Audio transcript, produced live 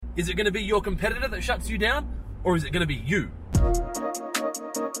Is it going to be your competitor that shuts you down, or is it going to be you?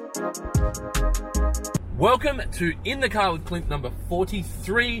 Welcome to In the Car with Clint number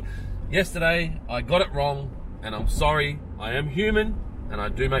 43. Yesterday, I got it wrong, and I'm sorry. I am human, and I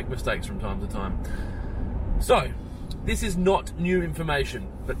do make mistakes from time to time. So, this is not new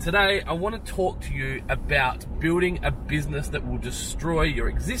information, but today I want to talk to you about building a business that will destroy your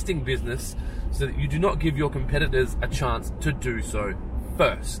existing business so that you do not give your competitors a chance to do so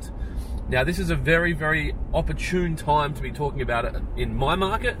first. Now, this is a very, very opportune time to be talking about it in my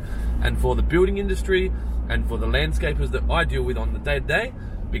market and for the building industry and for the landscapers that I deal with on the day-to-day,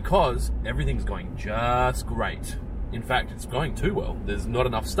 because everything's going just great. In fact, it's going too well. There's not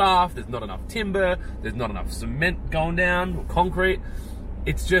enough staff, there's not enough timber, there's not enough cement going down, or concrete.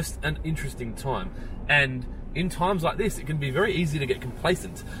 It's just an interesting time. And in times like this, it can be very easy to get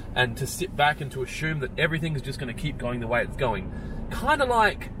complacent and to sit back and to assume that everything's just going to keep going the way it's going. Kind of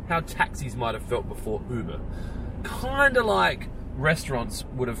like how taxis might have felt before Uber. Kind of like restaurants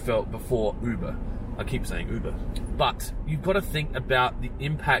would have felt before Uber. I keep saying Uber. But you've got to think about the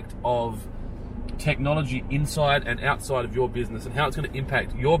impact of technology inside and outside of your business and how it's going to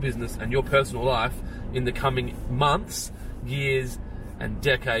impact your business and your personal life in the coming months, years, and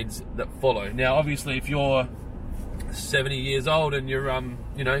decades that follow. Now, obviously, if you're 70 years old and you're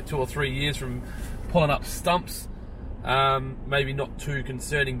 2 or 3 years from pulling up stumps, maybe not too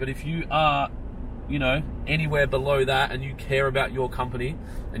concerning. But if you are anywhere below that and you care about your company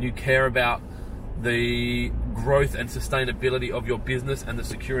and you care about the growth and sustainability of your business and the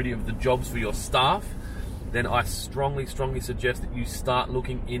security of the jobs for your staff, then I strongly suggest that you start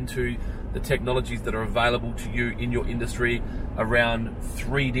looking into the technologies that are available to you in your industry around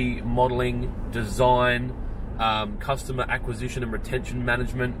 3D modeling, design, customer acquisition and retention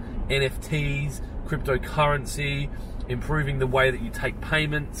management, NFTs, cryptocurrency, improving the way that you take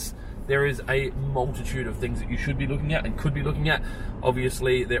payments. There is a multitude of things that you should be looking at and could be looking at.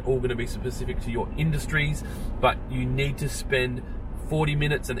 Obviously, they're all going to be specific to your industries, but you need to spend 40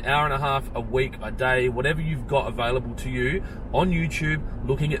 minutes, an hour and a half, a week, a day, whatever you've got available to you on YouTube,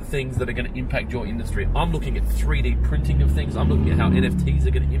 looking at things that are going to impact your industry. I'm looking at 3D printing of things. I'm looking at how NFTs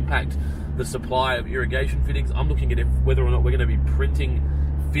are going to impact the supply of irrigation fittings. I'm looking at whether or not we're going to be printing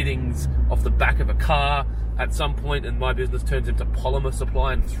fittings off the back of a car at some point, and my business turns into polymer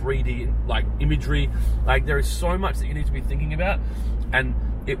supply and 3D imagery. There is so much that you need to be thinking about, and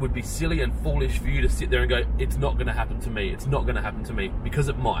it would be silly and foolish for you to sit there and go, it's not going to happen to me, it's not going to happen to me, because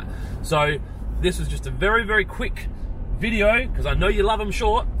it might. So this is just a very, very quick video, because I know you love them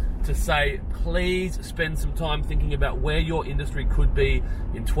short, to say please spend some time thinking about where your industry could be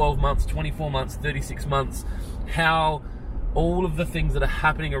in 12 months, 24 months, 36 months, how all of the things that are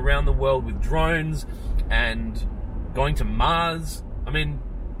happening around the world with drones and going to Mars. I mean,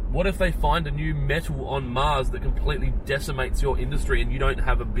 what if they find a new metal on Mars that completely decimates your industry and you don't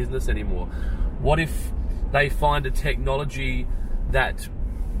have a business anymore? What if they find a technology that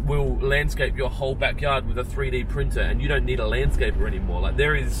will landscape your whole backyard with a 3D printer and you don't need a landscaper anymore?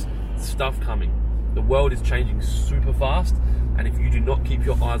 There is stuff coming. The world is changing super fast, and if you do not keep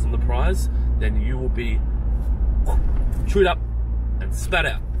your eyes on the prize, then you will be chewed up and spat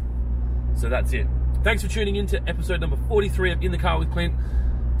out. So that's it. Thanks for tuning in to episode number 43 of In the Car with Clint.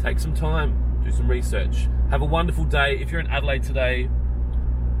 Take some time, do some research. Have a wonderful day. If you're in Adelaide today,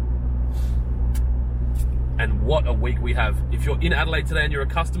 and what a week we have. If you're in Adelaide today and you're a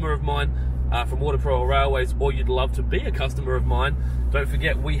customer of mine from Waterpro Railways, or you'd love to be a customer of mine, don't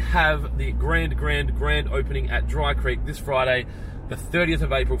forget we have the grand opening at Dry Creek this Friday, the 30th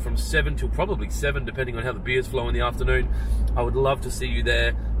of April, from 7 till probably 7, depending on how the beers flow in the afternoon. I would love to see you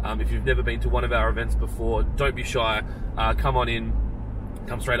there. If you've never been to one of our events before, don't be shy. Come on in,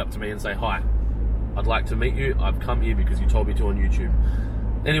 come straight up to me and say, hi, I'd like to meet you. I've come here because you told me to on YouTube.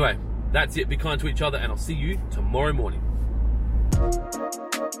 Anyway, that's it. Be kind to each other, and I'll see you tomorrow morning.